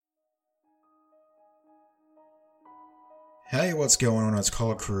Hey, what's going on? It's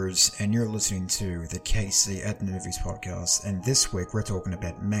Colin Cruz, and you're listening to the KC at the Movies podcast. And this week we're talking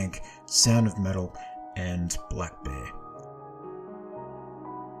about Mank, Sound of Metal, and Black Bear.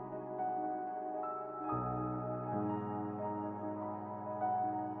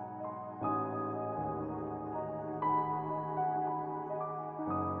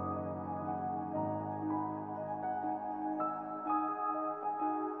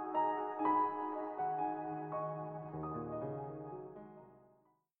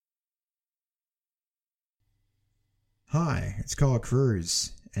 Hi, it's Colin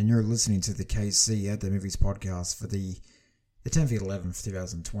Cruz, and you're listening to the KC at the Movies podcast for the 10th of 11th,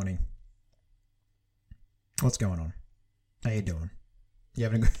 2020. What's going on? How you doing? You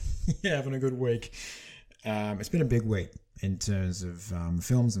having a good week? It's been a big week in terms of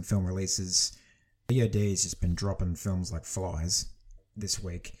films and film releases. VOD has just been dropping films like flies this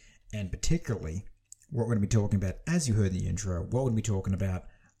week, and particularly what we're going to be talking about, as you heard in the intro, what we're going to be talking about,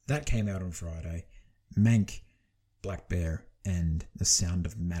 that came out on Friday, Mank, Black Bear, and The Sound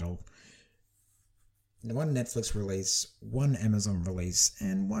of Metal. One Netflix release, one Amazon release,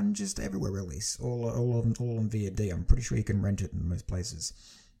 and one just everywhere release. All on VOD. I'm pretty sure you can rent it in most places.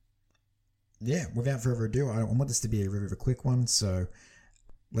 Yeah, without further ado, I want this to be a really quick one, so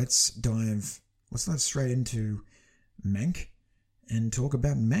let's dive straight into Mank and talk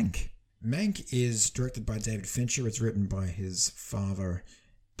about Mank. Mank is directed by David Fincher. It's written by his father,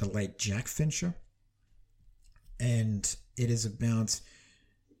 the late Jack Fincher. And it is about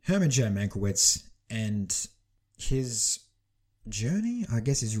Herman J. Mankiewicz and his journey, I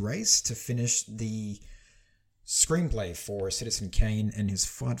guess his race to finish the screenplay for Citizen Kane and his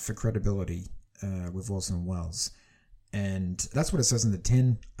fight for credibility with Orson Welles. And that's what it says in the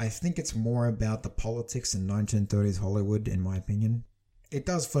tin. I think it's more about the politics in 1930s Hollywood, in my opinion. It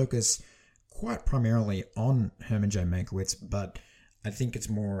does focus quite primarily on Herman J. Mankiewicz, but I think it's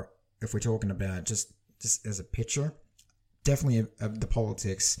more, if we're talking about just as a picture, definitely of the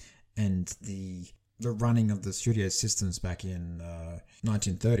politics and the running of the studio systems back in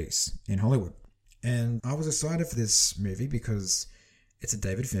 1930s in Hollywood. And I was excited for this movie because it's a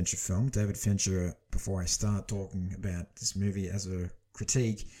David Fincher film. David Fincher, before I start talking about this movie as a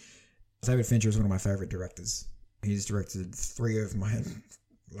critique, David Fincher is one of my favorite directors. He's directed 3 of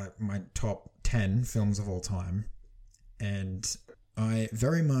my top 10 films of all time. And I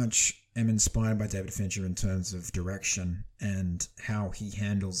very much am inspired by David Fincher in terms of direction and how he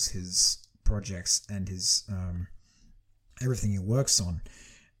handles his projects and his everything he works on,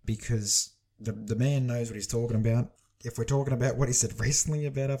 because the man knows what he's talking about. If we're talking about what he said recently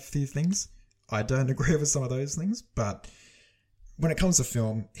about a few things, I don't agree with some of those things, but when it comes to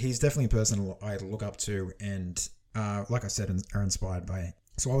film, he's definitely a person I look up to and, like I said, are inspired by.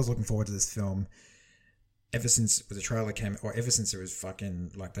 So I was looking forward to this film ever since the trailer came, or ever since it was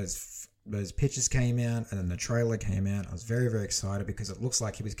fucking like those pictures came out and then the trailer came out. I was very, very excited because it looks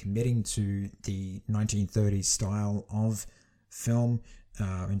like he was committing to the 1930s style of film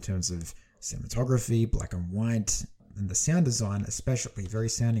in terms of cinematography, black and white, and the sound design, especially very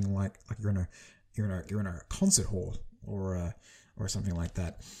sounding like you're in a concert hall or something like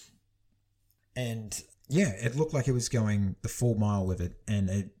that. And yeah, it looked like it was going the full mile with it, and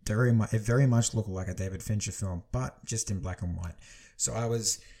it very much looked like a David Fincher film, but just in black and white. So I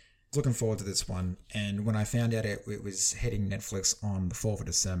was looking forward to this one, and when I found out it was hitting Netflix on the 4th of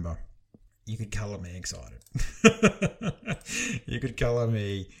December, you could color me excited. You could color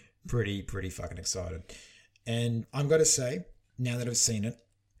me pretty fucking excited. And I'm going to say, now that I've seen it,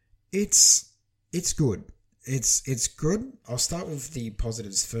 it's good. It's good. I'll start with the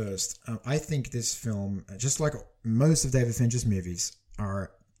positives first. I think this film, just like most of David Fincher's movies,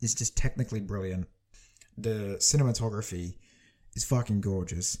 is just technically brilliant. The cinematography is fucking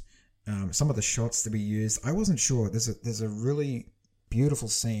gorgeous. Some of the shots that we used, I wasn't sure. There's a really beautiful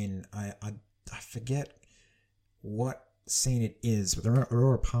scene. I forget what scene it is, but they're at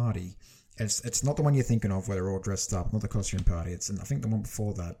a party. It's not the one you're thinking of where they're all dressed up, not the costume party. It's I think the one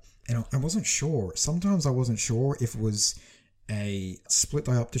before that. And I wasn't sure. Sometimes I wasn't sure if it was a split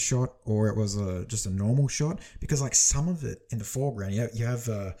diopter shot or it was just a normal shot, because like some of it in the foreground, you have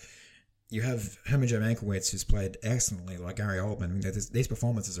Herman J. Mankiewicz, who's played excellently, like Gary Oldman. I mean, these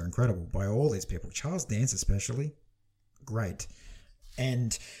performances are incredible by all these people. Charles Dance especially, great.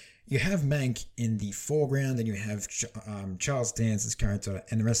 And you have Mank in the foreground, and you have Charles Dance's character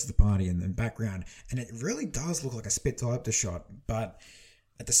and the rest of the party in the background. And it really does look like a split diopter shot, but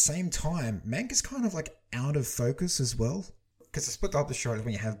at the same time, Mank is kind of like out of focus as well. Because the split diopter shot is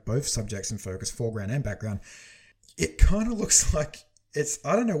when you have both subjects in focus, foreground and background. It kind of looks like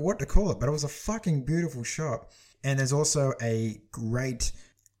I don't know what to call it, but it was a fucking beautiful shot. And there's also a great,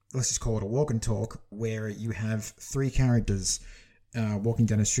 let's just call it a walk and talk, where you have three characters walking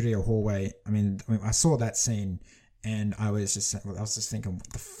down a studio hallway. I mean, I saw that scene and I was just thinking, what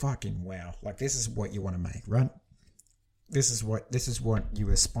the fucking wow. Like, this is what you want to make, right? This is what you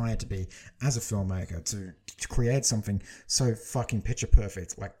aspire to be as a filmmaker, to create something so fucking picture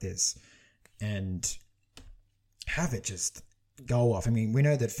perfect like this and have it just go off. I mean, we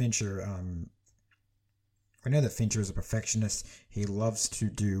know that Fincher is a perfectionist. He loves to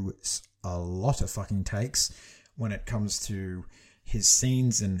do a lot of fucking takes when it comes to his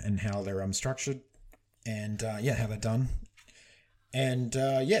scenes and how they're structured and how they're done. And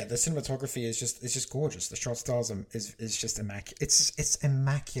the cinematography is just gorgeous. The shot styles is just immaculate. It's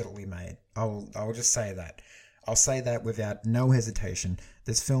immaculately made. I'll just say that. I'll say that without no hesitation.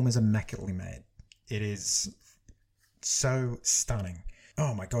 This film is immaculately made. It is so stunning.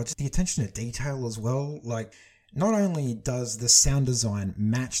 Oh my god, the attention to detail as well. Like, not only does the sound design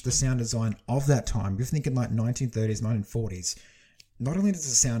match the sound design of that time, you're thinking like 1930s, 1940s. Not only does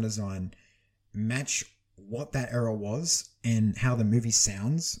the sound design match what that era was and how the movie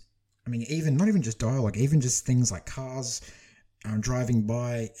sounds. I mean, not even just dialogue, even just things like cars driving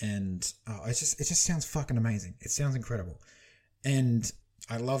by, and it just sounds fucking amazing. It sounds incredible. And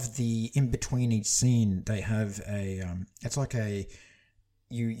I love the in between each scene they have it's like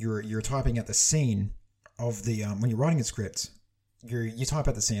you're typing out the scene of the when you're writing a script, you type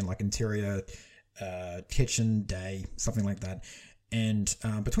out the scene like interior, kitchen, day, something like that. And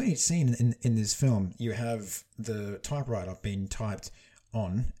between each scene in this film, you have the typewriter being typed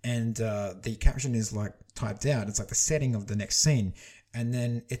on, and the caption is like typed out. It's like the setting of the next scene, and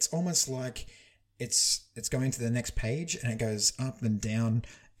then it's almost like it's going to the next page, and it goes up and down,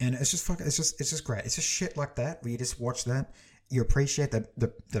 and it's just great. It's just shit like that where you just watch that, you appreciate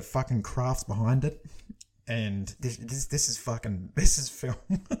the fucking craft behind it, and this is film.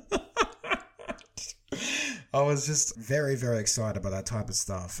 I was just very, very excited by that type of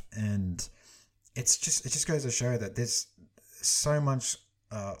stuff, and it just goes to show that there's so much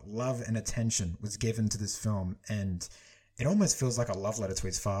love and attention was given to this film, and it almost feels like a love letter to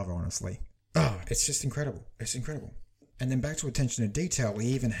his father, honestly. It's just incredible. It's incredible. And then back to attention to detail, he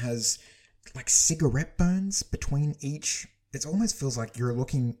even has like cigarette burns between each. It almost feels like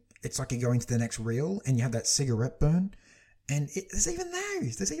it's like you're going to the next reel and you have that cigarette burn. And there's even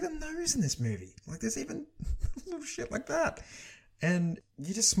those in this movie. Like, there's even little shit like that. And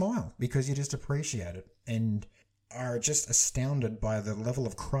you just smile because you just appreciate it and are just astounded by the level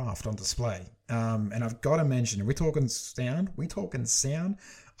of craft on display. And I've got to mention, we're talking sound.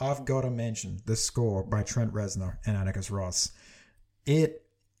 I've got to mention the score by Trent Reznor and Atticus Ross. It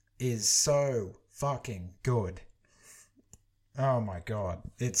is so fucking good. Oh my god.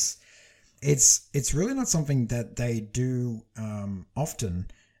 It's really not something that they do often,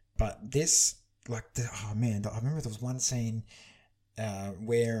 but this, like, I remember there was one scene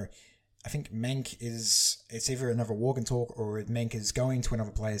where I think Mank it's either another walk and talk or Mank is going to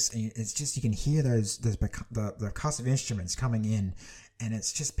another place, and it's just, you can hear the cast of instruments coming in, and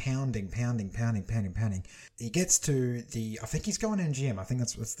it's just pounding. He gets to I think he's going in MGM, I think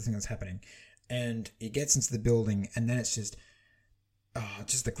that's what's the thing that's happening, and he gets into the building, and then it's just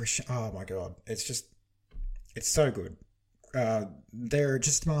the Christian. Oh my god, it's so good. They're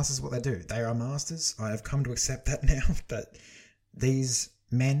just masters at what they do. They are masters. I have come to accept that now, that these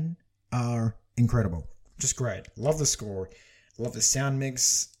men are incredible. Just great. Love the score. Love the sound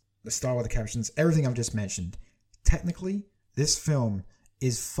mix, the style of the captions, everything I've just mentioned. Technically, this film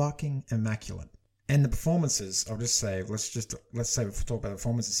is fucking immaculate. And the performances, I'll just say, let's say we talk about the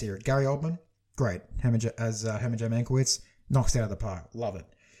performances here. Gary Oldman, great. Herman J. Mankiewicz, knocks it out of the park. Love it.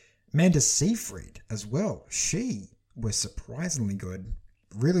 Amanda Seyfried as well. She was surprisingly good.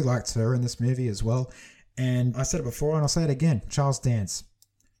 Really liked her in this movie as well. And I said it before and I'll say it again. Charles Dance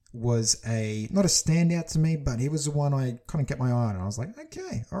was not a standout to me, but he was the one I kind of kept my eye on. I was like,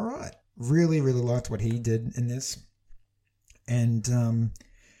 okay, all right. Really, really liked what he did in this. And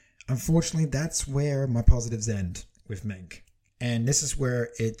unfortunately, that's where my positives end with Mank. And this is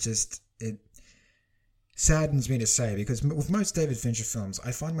where it saddens me to say, because with most David Fincher films,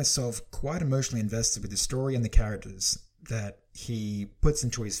 I find myself quite emotionally invested with the story and the characters that he puts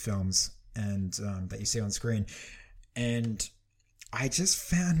into his films and that you see on screen. And I just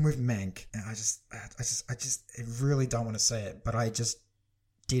found with Mank, and I really don't want to say it, but I just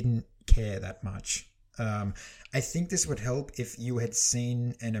didn't care that much. I think this would help if you had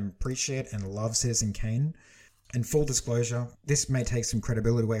seen and appreciate and love Citizen Kane. And full disclosure, this may take some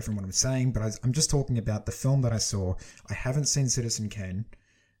credibility away from what I'm saying, but I'm just talking about the film that I saw. I haven't seen Citizen Kane.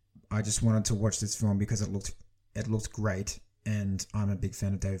 I just wanted to watch this film because it looked it looked great, and I'm a big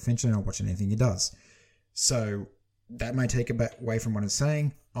fan of David Fincher, and I'll watch anything he does. So that may take away from what I'm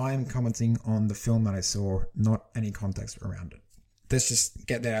saying. I am commenting on the film that I saw, not any context around it. Let's just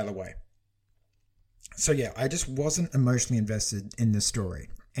get that out of the way. So yeah, I just wasn't emotionally invested in this story.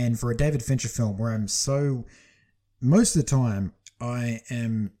 And for a David Fincher film where most of the time, I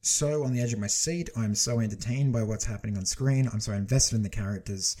am so on the edge of my seat, I'm so entertained by what's happening on screen, I'm so invested in the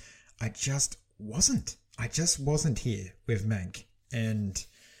characters, I just wasn't here with Mank. And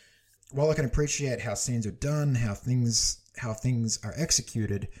while I can appreciate how scenes are done, how things are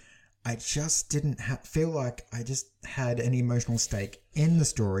executed, I just didn't feel like I just had any emotional stake in the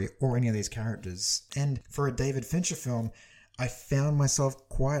story or any of these characters. And for a David Fincher film, I found myself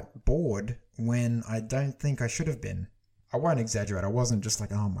quite bored when I don't think I should have been. I won't exaggerate. I wasn't just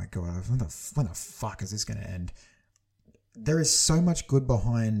like, oh my god, when the fuck is this going to end? There is so much good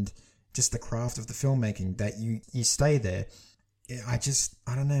behind just the craft of the filmmaking that you stay there. I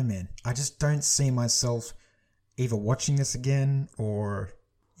don't know, man. I just don't see myself either watching this again or,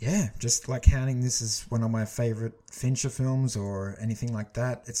 just like counting this as one of my favorite Fincher films or anything like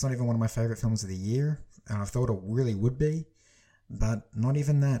that. It's not even one of my favorite films of the year, and I thought it really would be, but not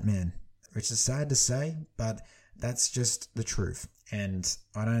even that, man. Which is sad to say, but that's just the truth. And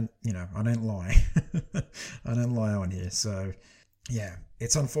I don't lie. I don't lie on here. So, yeah,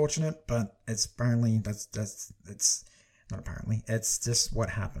 it's unfortunate, but it's just what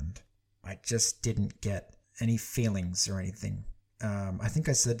happened. I just didn't get any feelings or anything. I think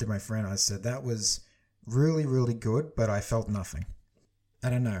I said to my friend, that was really, really good, but I felt nothing. I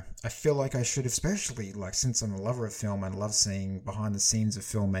don't know. I feel like I should, especially like since I'm a lover of film and love seeing behind the scenes of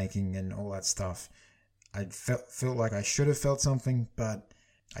filmmaking and all that stuff. I felt like I should have felt something, but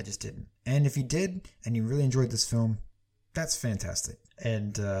I just didn't. And if you did, and you really enjoyed this film, that's fantastic.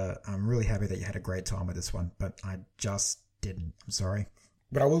 And I'm really happy that you had a great time with this one, but I just didn't. I'm sorry.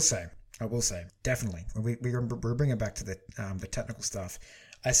 But I will say, definitely, we're bringing it back to the technical stuff.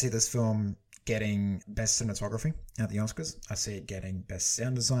 I see this film getting Best Cinematography at the Oscars. I see it getting Best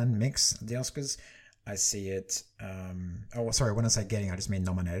Sound Design Mix at the Oscars. I see it... when I say getting, I just mean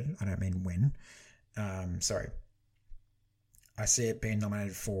nominated. I don't mean win. I see it being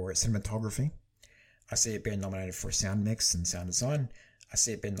nominated for cinematography. I see it being nominated for sound mix and sound design. I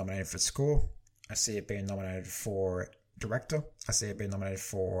see it being nominated for score. I see it being nominated for director. I see it being nominated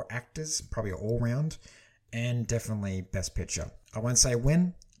for actors, probably all round, and definitely Best Picture. I won't say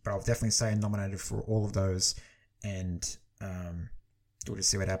win, but I'll definitely say nominated for all of those, and we'll just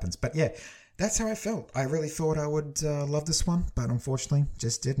see what happens. But yeah, that's how I felt. I really thought I would love this one, but unfortunately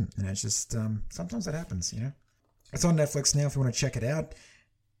just didn't. And it's just, sometimes that happens, you know. It's on Netflix now if you want to check it out.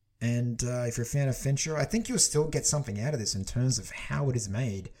 And if you're a fan of Fincher, I think you'll still get something out of this in terms of how it is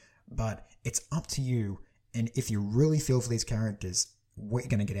made. But it's up to you. And if you really feel for these characters, what you're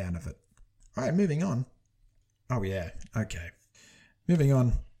going to get out of it. All right, moving on. Oh, yeah. Okay. Moving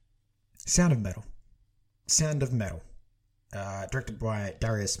on. Sound of Metal. Directed by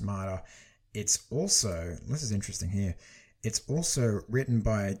Darius Marder. It's also, this is interesting here, it's also written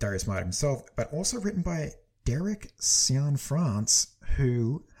by Darius Marder himself, but also written by Derek Cianfrance,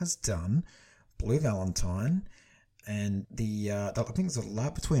 who has done Blue Valentine and I think it's A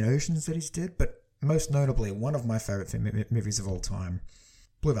Love Between Oceans that he's did, but most notably, one of my favorite movies of all time,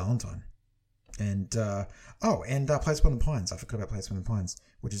 Blue Valentine. And, Place Upon the Pines. I forgot about Place Upon the Pines,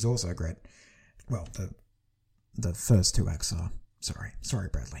 which is also great. Well, the first two acts are. Sorry,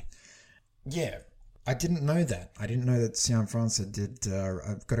 Bradley. Yeah, I didn't know that. I didn't know that Cianfrance did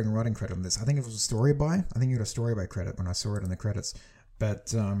got a writing credit on this. I think it was a story by. I think he got a story by credit when I saw it in the credits.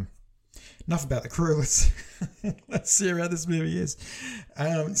 But enough about the crew. Let's see how this movie is.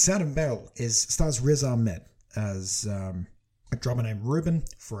 Sound of Metal stars Riz Ahmed as a drummer named Ruben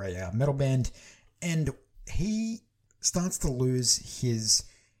for a metal band, and he starts to lose his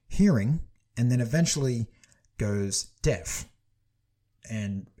hearing, and then eventually goes deaf.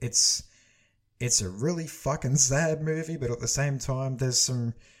 And it's a really fucking sad movie, but at the same time, there's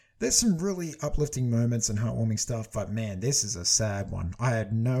some really uplifting moments and heartwarming stuff, but man, this is a sad one. I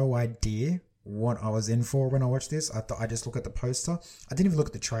had no idea what I was in for when I watched this. I just looked at the poster. I didn't even look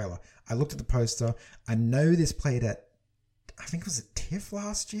at the trailer. I looked at the poster. I know this played at, I think it was at TIFF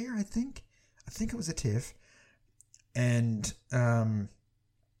last year, I think it was at TIFF. And,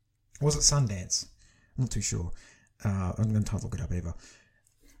 was it Sundance? I'm not too sure. I'm going to look it up either.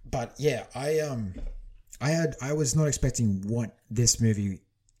 But yeah, I was not expecting what this movie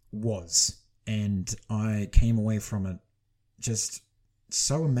was, and I came away from it just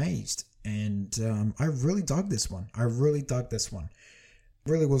so amazed, and I really dug this one.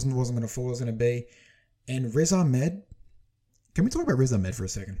 Really wasn't going to fall as going to be, And Riz Ahmed, can we talk about Riz Ahmed for a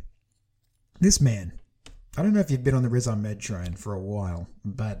second? This man, I don't know if you've been on the Riz Ahmed train for a while,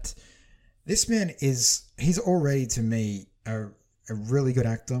 but this man he's already to me a really good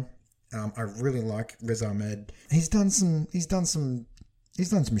actor. I really like Riz Ahmed. He's done some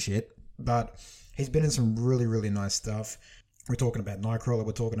shit, but he's been in some really, really nice stuff. We're talking about Nightcrawler.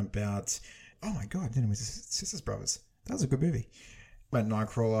 We're talking about, oh my god, then it was Sisters Brothers. That was a good movie. About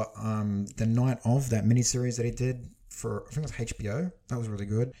Nightcrawler, the night of that miniseries that he did for, I think it was HBO. That was really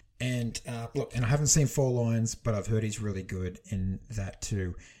good. And look, and I haven't seen Four Lions, but I've heard he's really good in that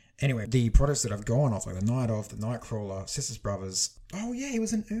too. Anyway, the products that I've gone off, like the night of, the Nightcrawler, Sisters Brothers. Oh yeah, he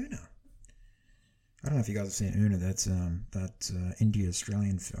was in Una. I don't know if you guys have seen Una. That's that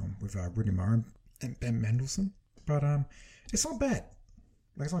India-Australian film with Rooney Mara and Ben Mendelsohn. But it's not bad.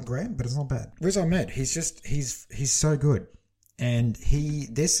 Like, it's not great, but it's not bad. Riz Ahmed, he's so good. And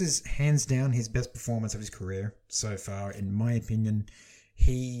this is hands down his best performance of his career so far, in my opinion.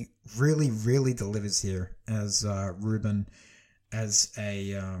 He really, really delivers here as Ruben, as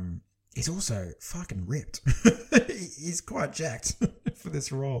a he's also fucking ripped. He's quite jacked for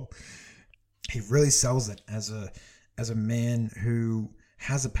this role. He really sells it as a man who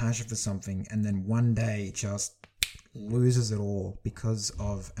has a passion for something and then one day just loses it all because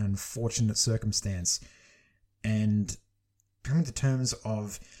of an unfortunate circumstance, and coming to terms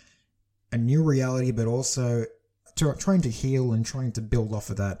of a new reality, but also trying to heal and trying to build off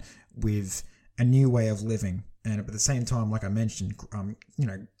of that with a new way of living. And at the same time, like I mentioned,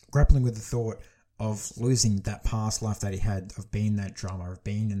 grappling with the thought of losing that past life that he had, of being that drummer, of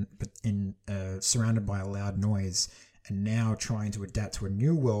being surrounded by a loud noise, and now trying to adapt to a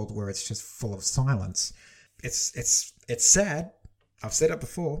new world where it's just full of silence. It's sad. I've said it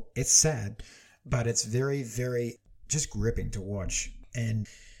before. It's sad, but it's very, very just gripping to watch. And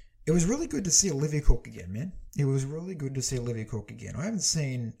it was really good to see Olivia Cooke again, man. It was really good to see Olivia Cooke again. I haven't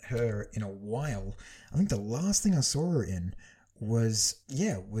seen her in a while. I think the last thing I saw her in was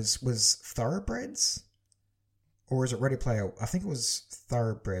Thoroughbreds? Or is it Ready Player? I think it was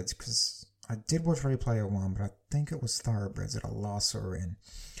Thoroughbreds, because I did watch Ready Player 1, but I think it was Thoroughbreds that I last saw her in.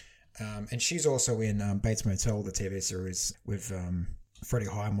 And she's also in Bates Motel, the TV series with Freddie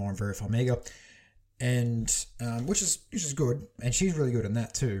Highmore and Vera Farmiga, and which is good, and she's really good in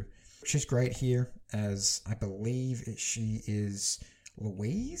that too. She's great here as, I believe she is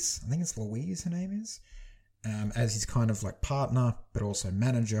Louise. I think it's Louise, her name is. As his kind of like partner, but also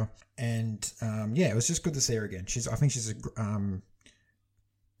manager. And it was just good to see her again. I think she's a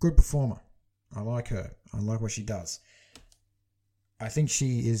good performer. I like her. I like what she does. I think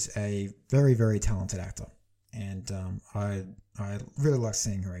she is a very, very talented actor. And I really like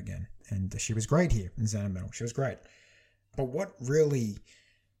seeing her again. And she was great here in Sound of Metal. She was great. But what really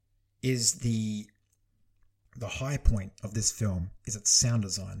is the high point of this film is its sound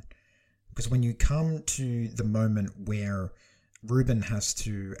design. Because when you come to the moment where Ruben has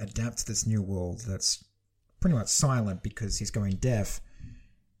to adapt to this new world that's pretty much silent because he's going deaf,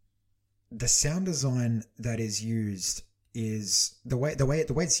 the sound design that is used is the way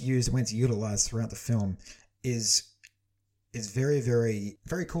it's used, the way it's utilized throughout the film is very, very,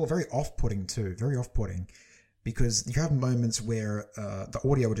 very cool, very off-putting too, very off-putting, because you have moments where the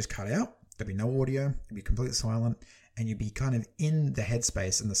audio will just cut out, there'll be no audio, it'll be completely silent, and you'll be kind of in the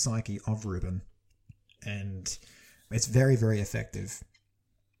headspace and the psyche of Ruben, and it's very, very effective.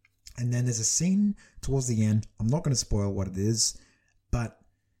 And then there's a scene towards the end, I'm not going to spoil what it is, but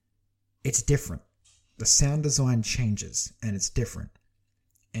it's different. The sound design changes, and it's different.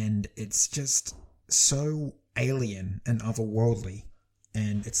 And it's just so alien and otherworldly.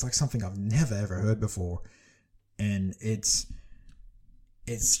 And it's like something I've never, ever heard before. And it's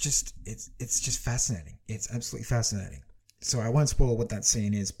just fascinating. It's absolutely fascinating. So I won't spoil what that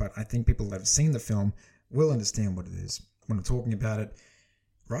scene is, but I think people that have seen the film will understand what it is when I'm talking about it.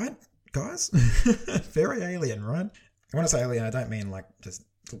 Right, guys? Very alien, right? When I say alien, I don't mean like just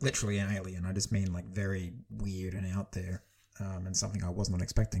literally an alien. I just mean like very weird and out there, and something I was not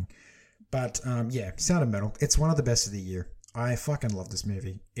expecting. But Sound of Metal. It's one of the best of the year. I fucking love this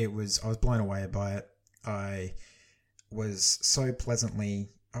movie. I was blown away by it. I was so pleasantly,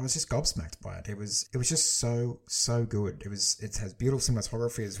 I was just gobsmacked by it. It was just so good. It has beautiful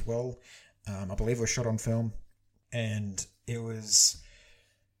cinematography as well. I believe it was shot on film, and it was,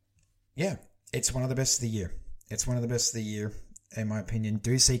 it's one of the best of the year. It's one of the best of the year, in my opinion.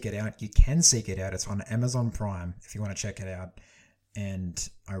 Do seek it out. You can seek it out. It's on Amazon Prime if you want to check it out. And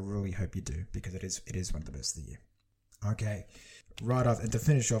I really hope you do, because it is one of the best of the year. Okay. Right off, and to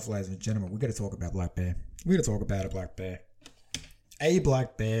finish off, ladies and gentlemen, we got to talk about Black Bear. We got to talk about a Black Bear. A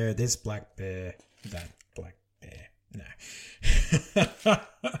Black Bear, this Black Bear. that black bear. No.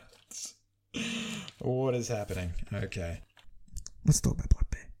 What is happening? Okay. Let's talk about Black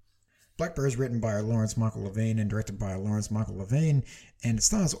Bear. Black Bear is written by Lawrence Michael Levine and directed by Lawrence Michael Levine, and it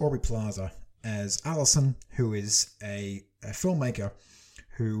stars Aubrey Plaza as Allison, who is a filmmaker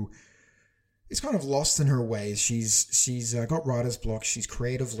who is kind of lost in her ways. She's got writer's block. She's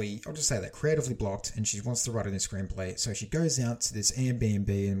creatively blocked, and she wants to write a new screenplay. So she goes out to this Airbnb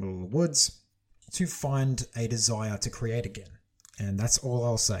in the middle of the woods to find a desire to create again. And that's all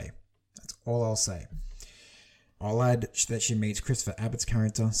I'll say. I'll add that she meets Christopher Abbott's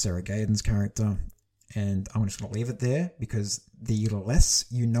character, Sarah Gaden's character, and I'm just going to leave it there because the less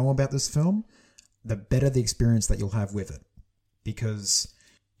you know about this film, the better the experience that you'll have with it. Because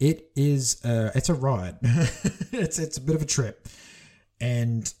it's a ride. it's a bit of a trip.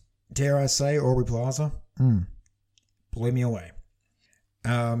 And dare I say, Aubrey Plaza, blew me away.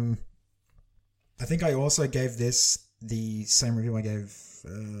 I think I also gave this the same review I gave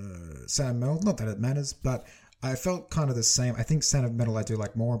Sound of Metal. Not that it matters, but I felt kind of the same. I think Sound of Metal I do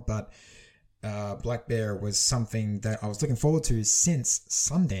like more, but Black Bear was something that I was looking forward to since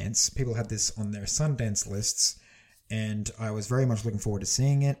Sundance. People had this on their Sundance lists, and I was very much looking forward to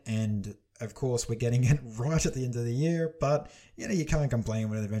seeing it. And of course, we're getting it right at the end of the year, but you can't complain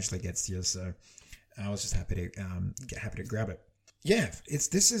when it eventually gets to you. So I was just happy to grab it. Yeah,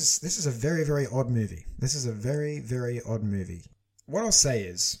 this is a very, very odd movie. This is a very, very odd movie. What I'll say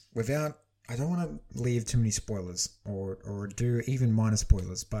is, I don't want to leave too many spoilers or do even minor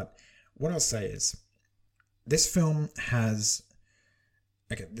spoilers, but what I'll say is, this film has,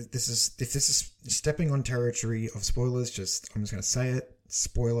 okay, if this is stepping on territory of spoilers, I'm just going to say it,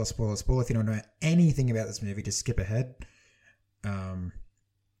 spoiler. If you don't know anything about this movie, just skip ahead.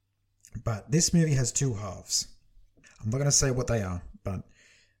 But this movie has two halves. I'm not going to say what they are, but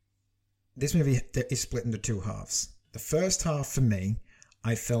this movie is split into two halves. The first half for me,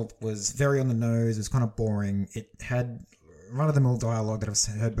 I felt was very on the nose. It was kind of boring. It had run-of-the-mill dialogue that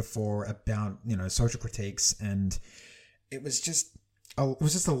I've heard before about, social critiques, and it was just a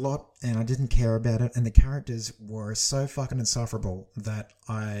lot, and I didn't care about it. And the characters were so fucking insufferable that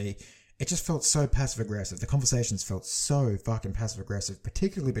it just felt so passive-aggressive. The conversations felt so fucking passive-aggressive,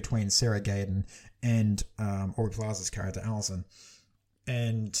 particularly between Sarah Gaden and Aubrey Plaza's character, Allison.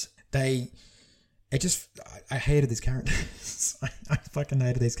 And I hated these characters. I fucking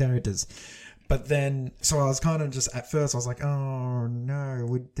hated these characters. But then, so I was kind of just, at first I was like, oh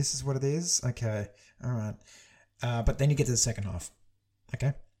no, this is what it is? Okay, alright. But then you get to the second half.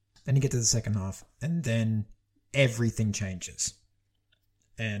 Okay? Then you get to the second half, and then everything changes.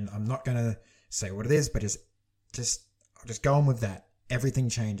 And I'm not going to say what it is, but I'll just go on with that. Everything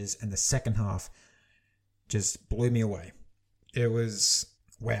changes, and the second half just blew me away. It was,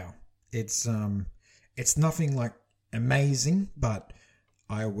 wow. It's nothing like amazing, but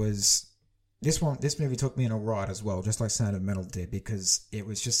this movie took me on a ride as well, just like Sound of Metal did, because it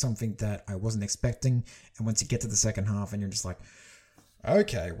was just something that I wasn't expecting. And once you get to the second half and you're just like,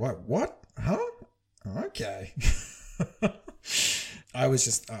 okay, what? Huh? Okay. I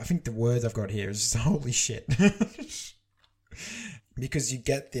think the words I've got here is just holy shit. Because you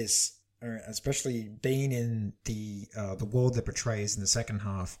get this, especially being in the world that portrays in the second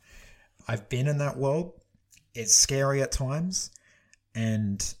half. I've been in that world. It's scary at times.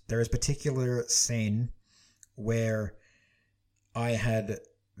 And there is a particular scene where I had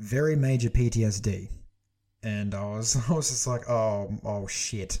very major PTSD. And I was just like, oh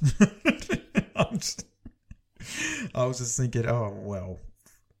shit. I was just thinking, oh well.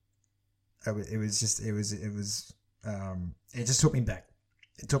 It just took me back.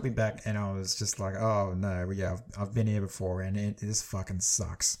 It took me back, and I was just like, oh no, yeah, I've been here before, and this fucking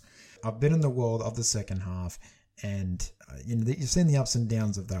sucks. I've been in the world of the second half, and you've seen the ups and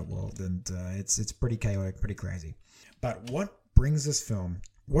downs of that world, and it's pretty chaotic, pretty crazy. But what brings this film,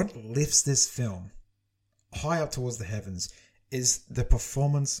 what lifts this film high up towards the heavens, is the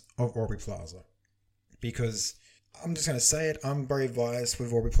performance of Aubrey Plaza. Because I'm just going to say it, I'm very biased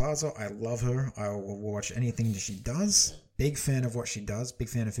with Aubrey Plaza. I love her. I will watch anything that she does. Big fan of what she does. Big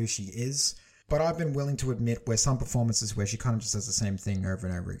fan of who she is. But I've been willing to admit where some performances where she kind of just does the same thing over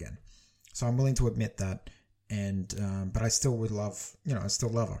and over again. So I'm willing to admit that. And but I still would love, I still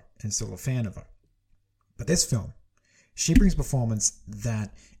love her and still a fan of her. But this film, she brings performance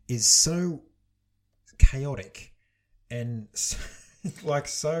that is so chaotic and like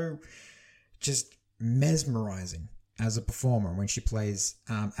so just mesmerizing as a performer when she plays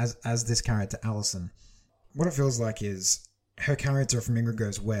as this character Allison. What it feels like is her character from Ingrid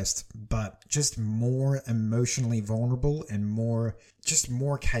Goes West, but just more emotionally vulnerable and more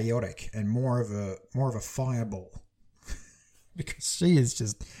chaotic and more of a fireball. Because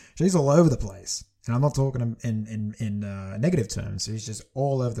she's all over the place. And I'm not talking in negative terms. She's just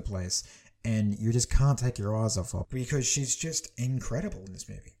all over the place. And you just can't take your eyes off her because she's just incredible in this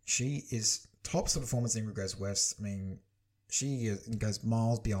movie. She is tops the performance in Ingrid Goes West. I mean, she goes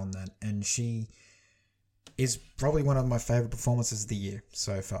miles beyond that. And she is probably one of my favorite performances of the year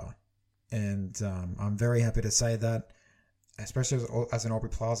so far. And I'm very happy to say that, especially as an Aubrey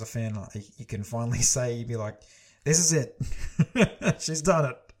Plaza fan, you can finally say, you'd be like, this is it. She's done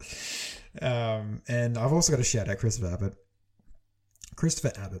it. And I've also got to shout out Christopher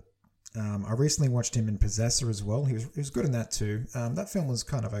Abbott. I recently watched him in Possessor as well. He was good in that too. That film was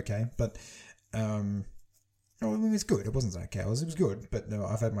kind of okay, but it was good. It wasn't okay. It was good, but no,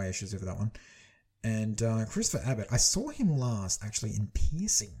 I've had my issues with that one. And Christopher Abbott, I saw him last actually in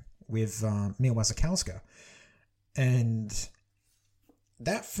Piercing with Mia Wasikowska, and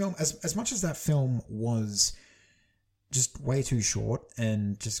that film, as much as that film was just way too short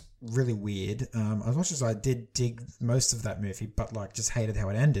and just really weird, as much as I did dig most of that movie, but like just hated how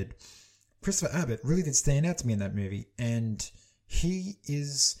it ended, Christopher Abbott really did stand out to me in that movie, and he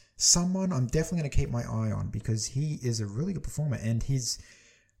is someone I'm definitely going to keep my eye on because he is a really good performer, and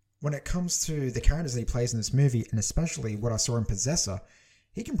when it comes to the characters that he plays in this movie, and especially what I saw in Possessor,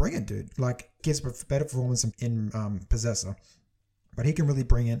 he can bring it, dude. Like, gives a better performance in Possessor, but he can really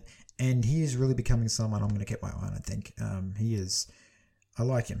bring it, and he is really becoming someone I'm going to keep my eye on, I think. He is... I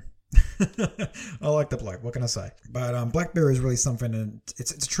like him. I like the bloke, what can I say? But Black Bear is really something, and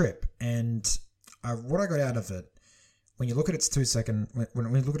it's a trip, and what I got out of it, when you look at its when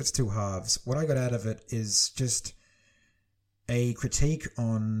you look at its two halves, what I got out of it is just a critique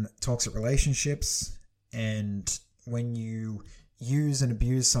on toxic relationships, and when you use and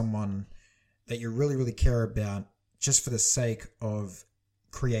abuse someone that you really, really care about just for the sake of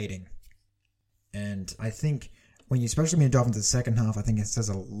creating. And I think especially when you dive into the second half, I think it says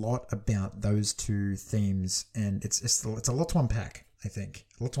a lot about those two themes, and it's a lot to unpack, I think.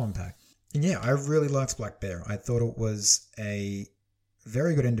 A lot to unpack. And yeah, I really liked Black Bear. I thought it was a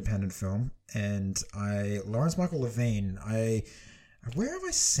very good independent film, and Lawrence Michael Levine, where have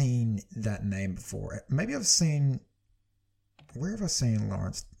I seen that name before? Maybe where have I seen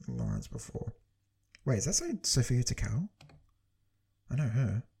Lawrence before? Wait, is that Sophia Takao? I know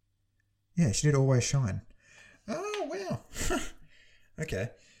her. Yeah, she did Always Shine. Oh, wow. Okay.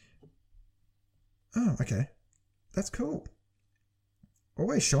 Oh, okay. That's cool.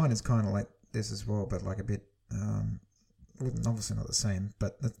 Always Shine is kind of like this as well, but like a bit... obviously not the same,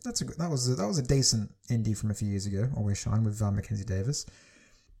 but that was a decent indie from a few years ago. Always Shine with Mackenzie Davis.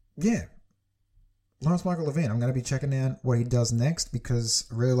 Yeah, Lawrence Michael Levine. I'm going to be checking out what he does next because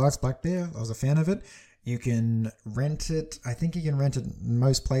I really liked Black Bear. I was a fan of it. You can rent it. I think you can rent it in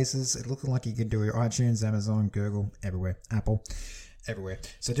most places. It looked like you could do it iTunes, Amazon, Google, everywhere, Apple, everywhere.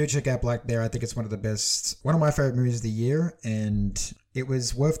 So do check out Black Bear. I think it's one of my favorite movies of the year, and it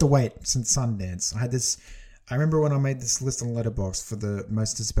was worth the wait since Sundance. I remember when I made this list on Letterboxd for the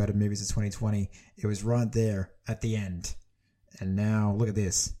most anticipated movies of 2020, it was right there at the end. And now, look at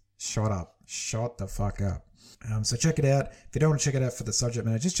this. Shot the fuck up. So check it out. If you don't want to check it out for the subject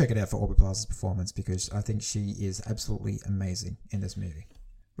matter, just check it out for Aubrey Plaza's performance because I think she is absolutely amazing in this movie.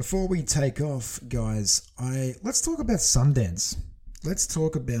 Before we take off, guys, let's talk about Sundance. Let's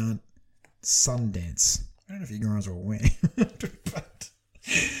talk about Sundance. I don't know if you guys are aware, but...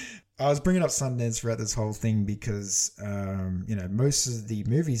 I was bringing up Sundance throughout this whole thing because, most of the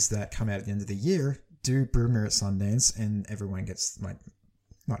movies that come out at the end of the year do premiere at Sundance, and everyone gets,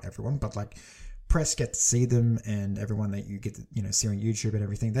 not everyone, but press get to see them, and everyone that you get to, see on YouTube and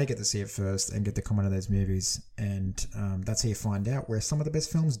everything, they get to see it first and get to comment on those movies, and that's how you find out where some of the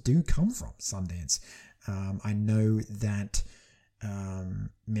best films do come from, Sundance. I know that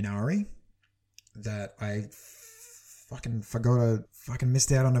Minari, that I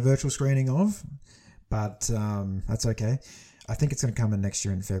missed out on a virtual screening of, but that's okay. I think it's going to come in next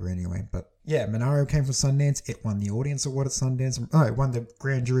year in February anyway. But yeah, Minari came from Sundance. It won the Audience Award at Sundance. Oh, it won the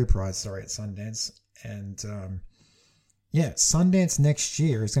Grand Jury Prize, at Sundance. And Sundance next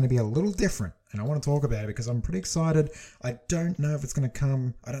year is going to be a little different. And I want to talk about it because I'm pretty excited. I don't know if it's going to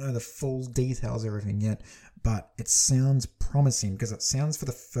come. I don't know the full details of everything yet. But it sounds promising because it sounds for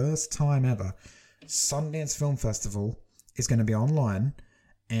the first time ever, Sundance Film Festival is going to be online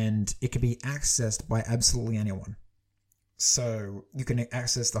and it can be accessed by absolutely anyone. So you can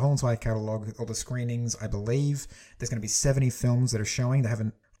access the whole entire catalogue, all the screenings, I believe. There's going to be 70 films that are showing. They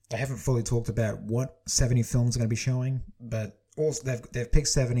haven't They haven't fully talked about what 70 films are going to be showing, but also they've picked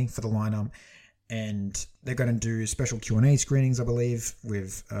 70 for the lineup, and they're going to do special Q&A screenings, I believe,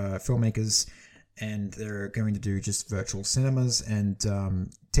 with filmmakers, and they're going to do just virtual cinemas, and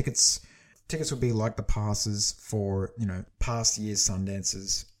tickets will be like the passes for, past year's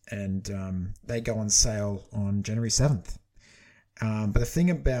Sundances, and they go on sale on January 7th. But the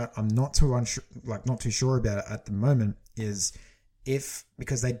thing about I'm not too sure about it at the moment is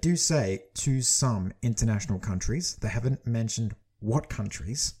because they do say to some international countries, they haven't mentioned what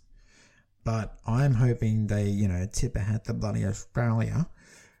countries, but I'm hoping they, tip a hat to bloody Australia.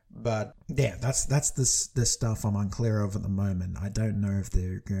 But yeah, that's the stuff I'm unclear of at the moment. I don't know if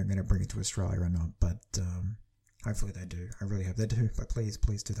they're going to bring it to Australia or not, but hopefully they do. I really hope they do, but please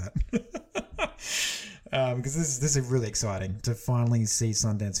do that. Because this is really exciting to finally see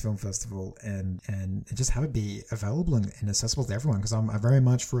Sundance Film Festival and just have it be available and accessible to everyone, because I'm very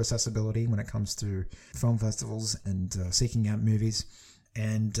much for accessibility when it comes to film festivals and seeking out movies.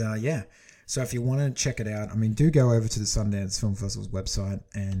 And so if you want to check it out, do go over to the Sundance Film Festival's website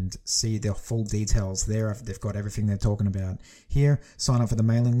and see the full details there. They've got everything they're talking about here. Sign up for the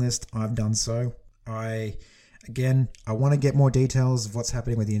mailing list. I've done so. I want to get more details of what's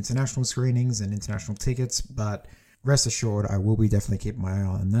happening with the international screenings and international tickets, but rest assured, I will be definitely keeping my eye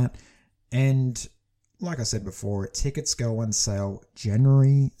on that. And like I said before, tickets go on sale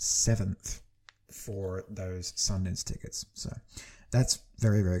January 7th for those Sundance tickets. So that's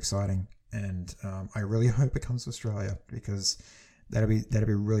very, very exciting. And I really hope it comes to Australia, because that'd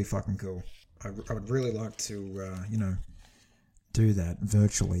be really fucking cool. I would really like to, do that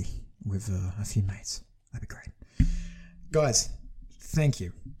virtually with a few mates. That'd be great. Guys, thank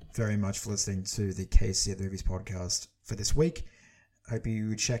you very much for listening to the KC of the Movies podcast for this week. Hope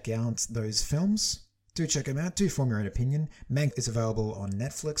you check out those films. Do check them out. Do form your own opinion. Mank is available on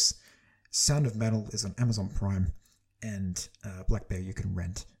Netflix. Sound of Metal is on Amazon Prime. And Black Bear you can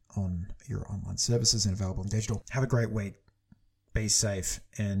rent on your online services and available in digital. Have a great week. Be safe.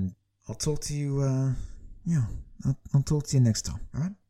 And I'll talk to you, I'll talk to you next time. All right?